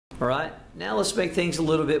All right, now let's make things a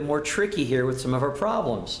little bit more tricky here with some of our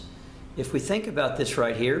problems. If we think about this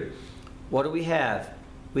right here, what do we have?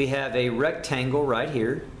 We have a rectangle right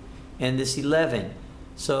here and this 11.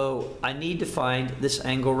 So I need to find this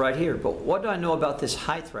angle right here. But what do I know about this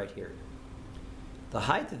height right here? The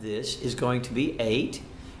height of this is going to be 8.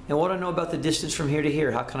 And what do I know about the distance from here to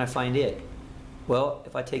here? How can I find it? Well,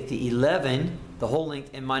 if I take the 11, the whole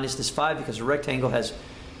length, and minus this 5, because a rectangle has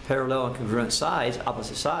parallel and congruent sides,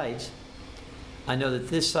 opposite sides, I know that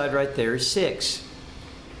this side right there is 6.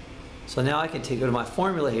 So now I can go to my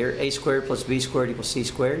formula here. A squared plus b squared equals c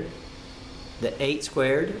squared. The 8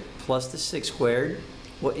 squared plus the 6 squared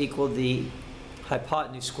will equal the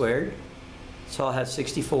hypotenuse squared. So I'll have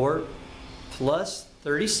 64 plus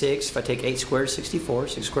 36. If I take 8 squared, 64.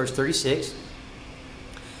 6 squared is 36.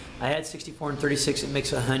 I had 64 and 36, it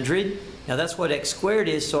makes 100. Now that's what x squared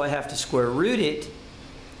is, so I have to square root it.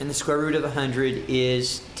 And the square root of 100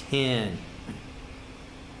 is 10.